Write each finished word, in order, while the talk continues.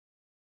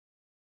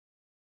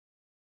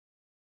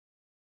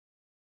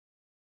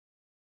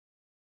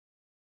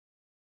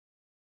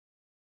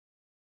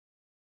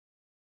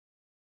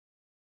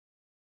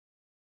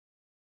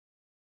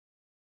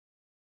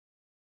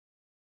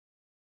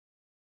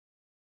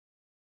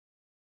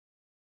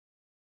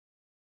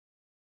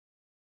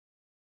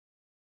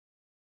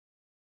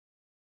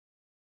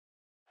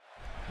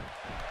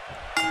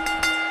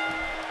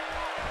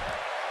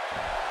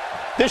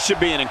This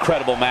should be an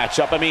incredible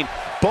matchup. I mean,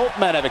 both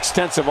men have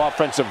extensive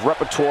offensive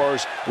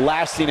repertoires,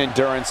 lasting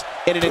endurance,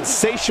 and an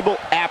insatiable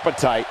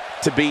appetite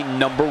to be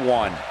number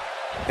one.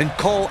 And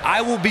Cole,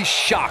 I will be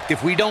shocked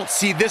if we don't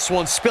see this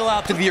one spill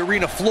out to the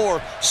arena floor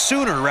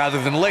sooner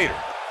rather than later.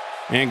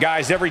 And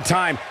guys, every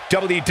time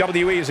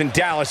WWE is in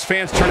Dallas,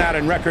 fans turn out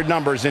in record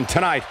numbers, and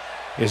tonight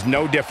is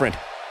no different.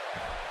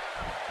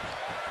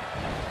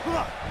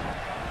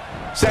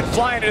 Sent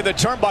flying into the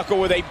turnbuckle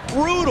with a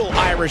brutal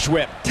Irish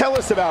whip. Tell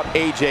us about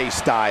AJ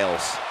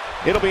Styles.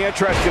 It'll be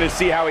interesting to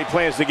see how he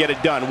plans to get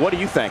it done. What do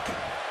you think?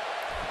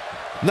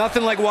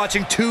 Nothing like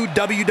watching two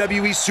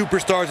WWE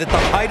superstars at the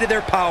height of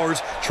their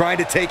powers trying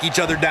to take each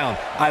other down.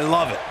 I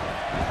love it.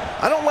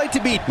 I don't like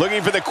to be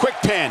looking for the quick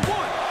pin.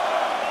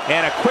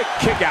 And a quick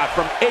kick out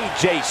from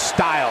AJ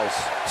Styles.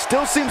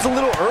 Still seems a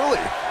little early.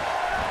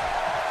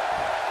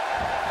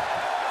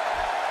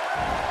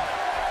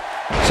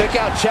 Check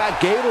out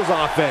Chad Gable's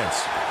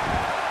offense.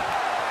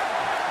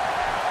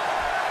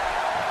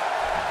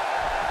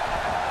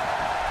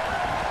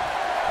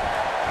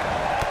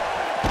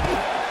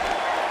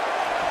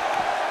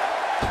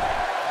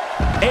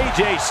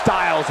 AJ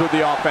Styles with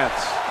the offense.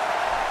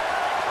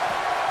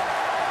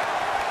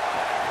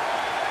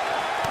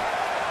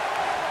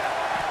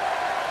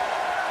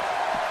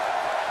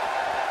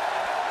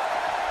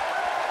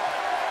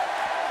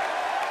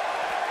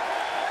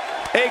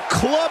 A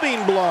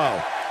clubbing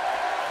blow.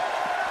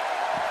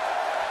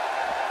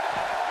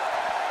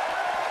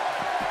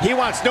 He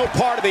wants no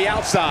part of the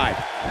outside.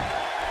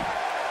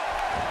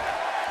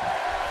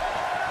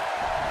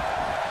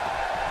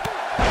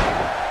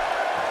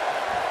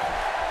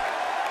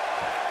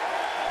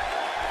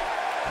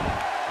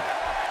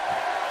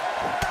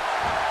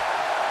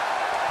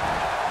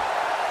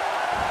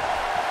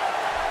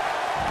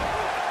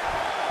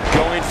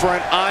 Going for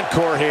an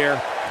encore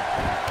here.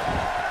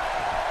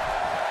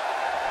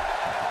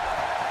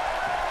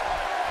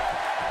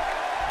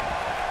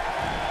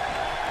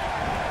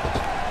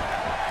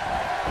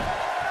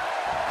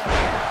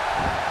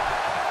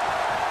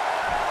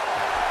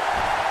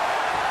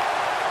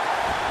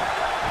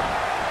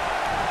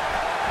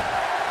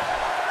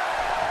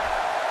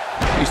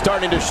 He's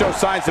starting to show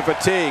signs of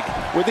fatigue.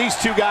 With these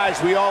two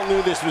guys, we all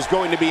knew this was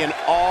going to be an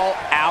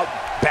all-out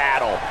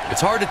battle.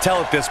 It's hard to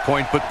tell at this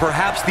point, but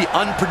perhaps the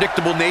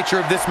unpredictable nature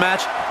of this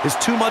match is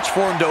too much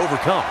for him to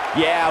overcome.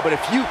 Yeah, but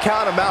if you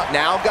count him out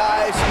now,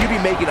 guys, you'd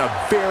be making a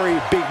very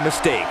big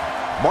mistake.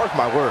 Mark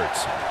my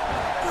words.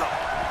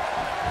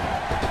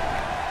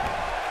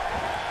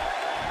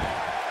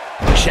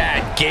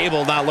 Chad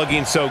Gable not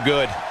looking so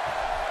good.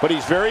 But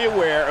he's very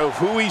aware of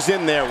who he's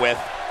in there with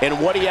and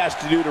what he has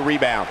to do to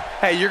rebound.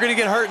 Hey, you're going to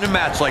get hurt in a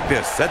match like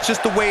this. That's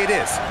just the way it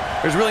is.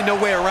 There's really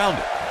no way around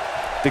it.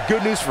 The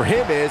good news for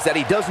him is that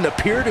he doesn't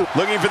appear to...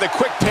 Looking for the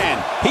quick pin.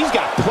 He's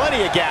got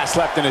plenty of gas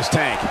left in his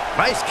tank.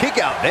 Nice kick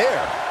out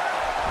there.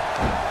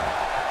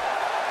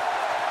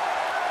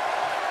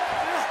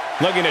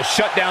 Looking to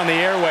shut down the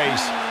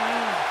airways.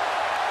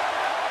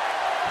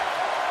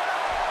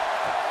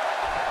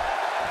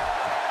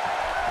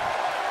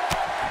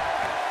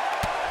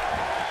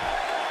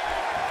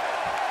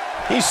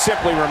 He's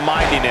simply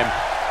reminding him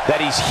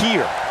that he's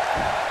here.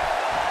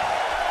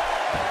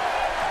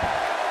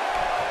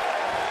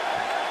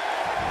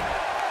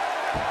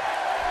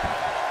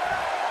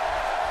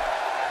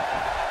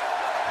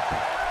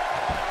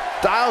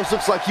 Styles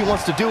looks like he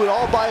wants to do it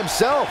all by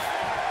himself.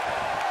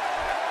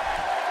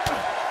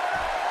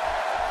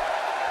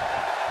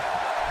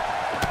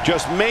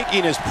 Just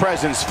making his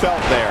presence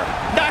felt there.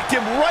 Knocked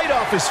him right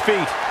off his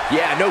feet.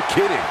 Yeah, no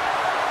kidding.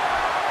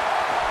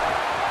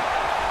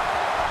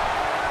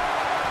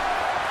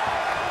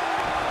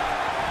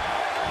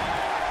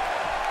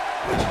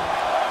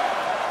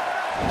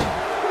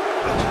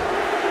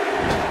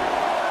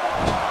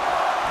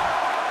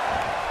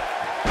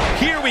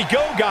 Here we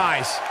go,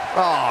 guys.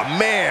 Oh,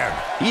 man.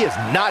 He is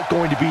not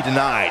going to be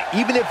denied,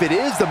 even if it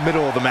is the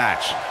middle of the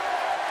match.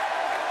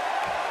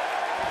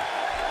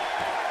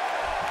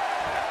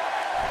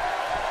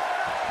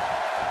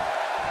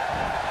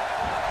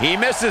 He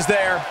misses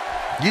there.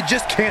 You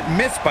just can't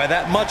miss by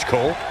that much,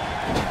 Cole.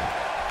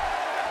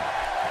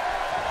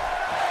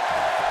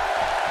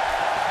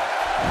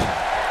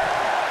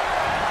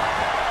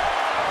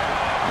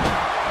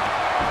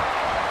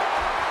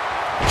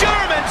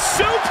 German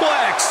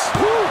suplex.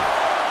 Woo.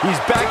 He's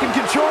back in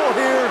control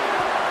here.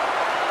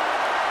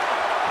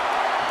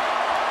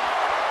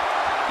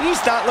 He's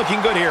not looking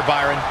good here,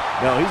 Byron.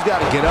 No, he's got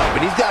to get up,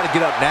 and he's got to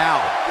get up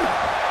now.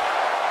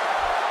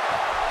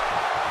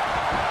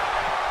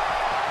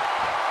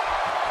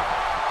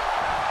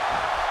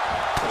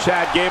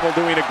 Chad Gable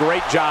doing a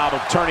great job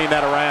of turning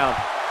that around.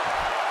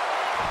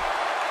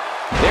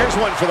 There's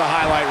one for the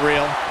highlight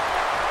reel.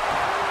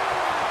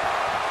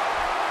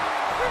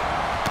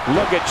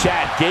 Look at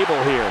Chad Gable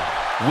here.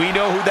 We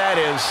know who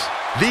that is.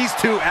 These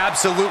two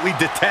absolutely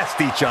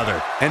detest each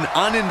other. An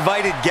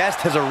uninvited guest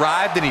has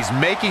arrived and he's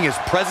making his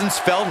presence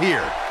felt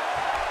here.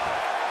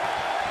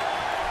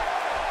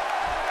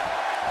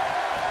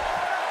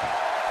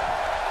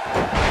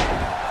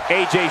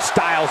 AJ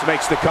Styles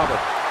makes the cover.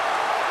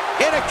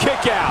 And a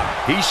kick out.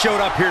 He showed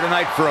up here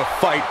tonight for a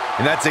fight,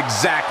 and that's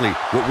exactly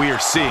what we are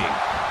seeing.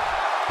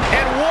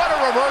 And what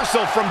a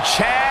reversal from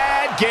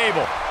Chad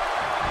Gable.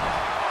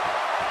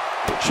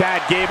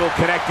 Chad Gable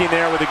connecting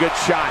there with a good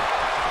shot.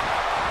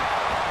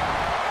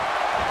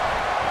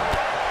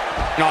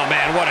 Oh,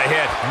 man, what a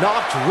hit.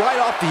 Knocked right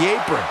off the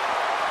apron.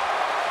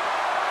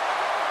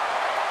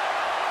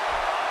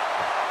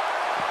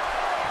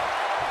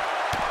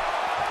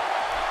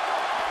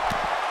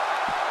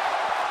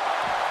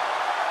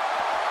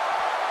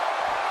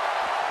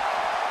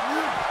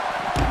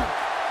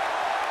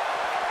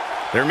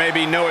 There may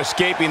be no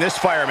escaping this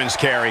fireman's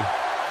carry.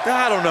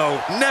 I don't know.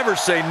 Never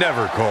say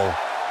never, Cole.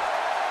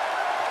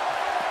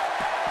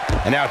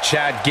 And now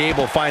Chad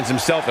Gable finds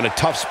himself in a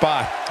tough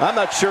spot. I'm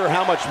not sure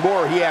how much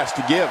more he has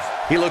to give.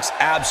 He looks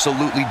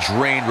absolutely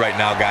drained right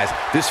now, guys.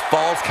 This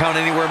Falls Count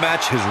Anywhere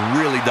match has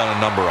really done a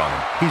number on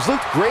him. He's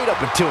looked great up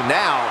until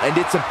now, and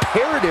it's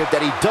imperative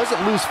that he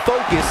doesn't lose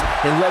focus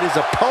and let his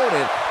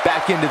opponent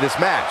back into this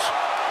match.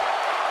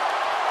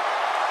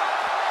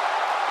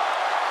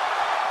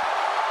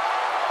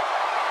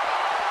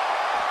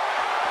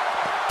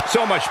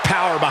 So much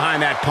power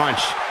behind that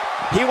punch.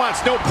 He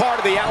wants no part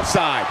of the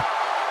outside.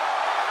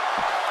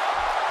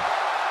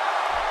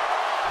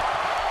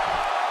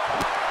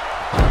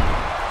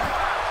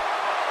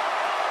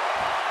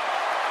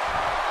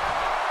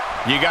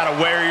 You got to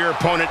wear your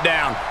opponent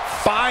down.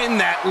 Find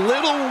that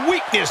little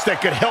weakness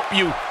that could help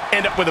you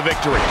end up with a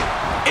victory.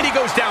 And he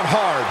goes down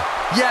hard.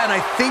 Yeah, and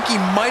I think he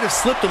might have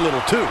slipped a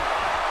little, too.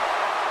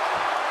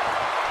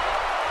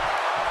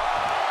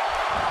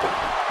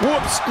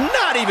 Whoops,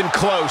 not even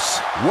close.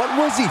 What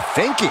was he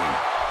thinking?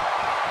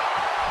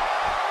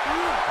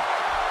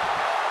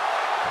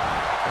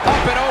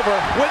 Up and over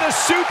with a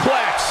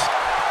suplex.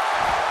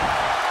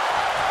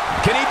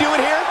 Can he do it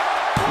here?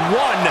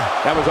 One.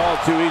 That was all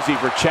too easy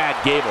for Chad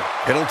Gable.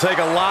 It'll take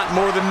a lot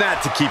more than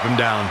that to keep him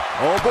down.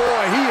 Oh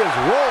boy, he is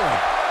rolling.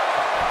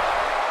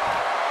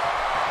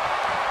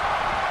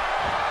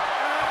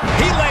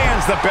 He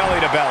lands the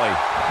belly to belly.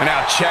 And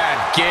now Chad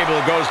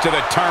Gable goes to the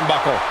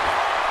turnbuckle.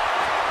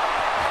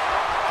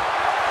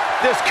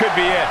 This could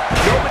be it.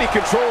 Nobody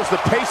controls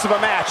the pace of a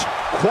match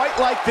quite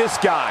like this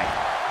guy.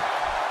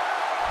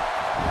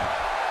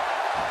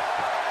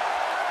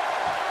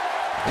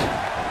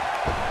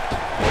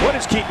 What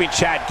is keeping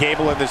Chad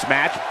Gable in this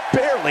match?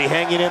 Barely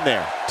hanging in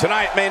there.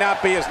 Tonight may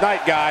not be his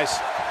night,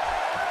 guys.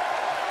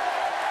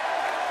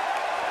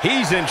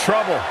 He's in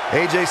trouble.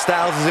 AJ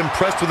Styles is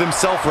impressed with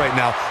himself right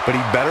now, but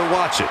he better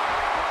watch it.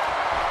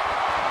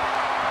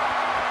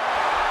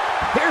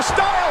 Here's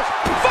Styles.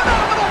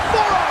 Phenomenal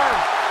forearm.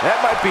 That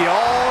might be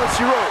all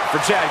she wrote for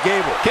Chad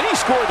Gable. Can he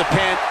score the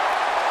pin?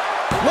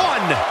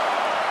 1,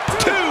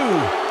 2.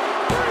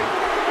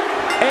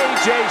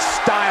 AJ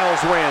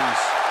Styles wins.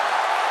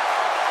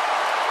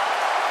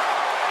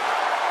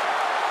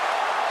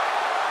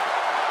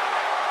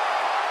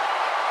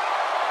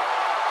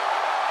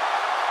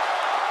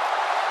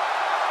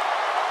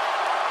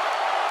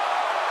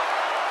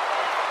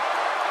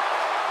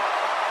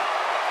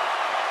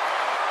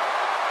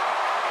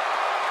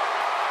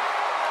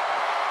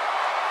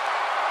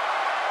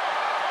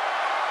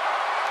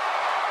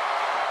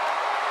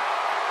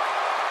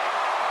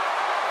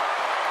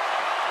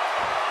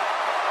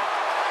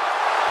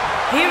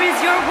 Here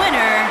is your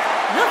winner,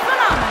 the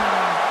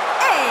phenomenal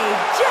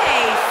AJ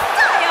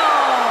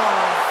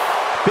Styles.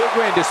 Big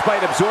win despite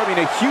absorbing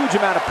a huge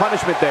amount of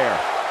punishment there.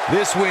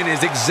 This win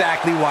is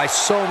exactly why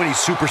so many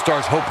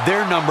superstars hope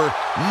their number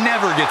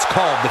never gets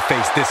called to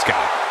face this guy.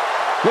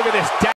 Look at this.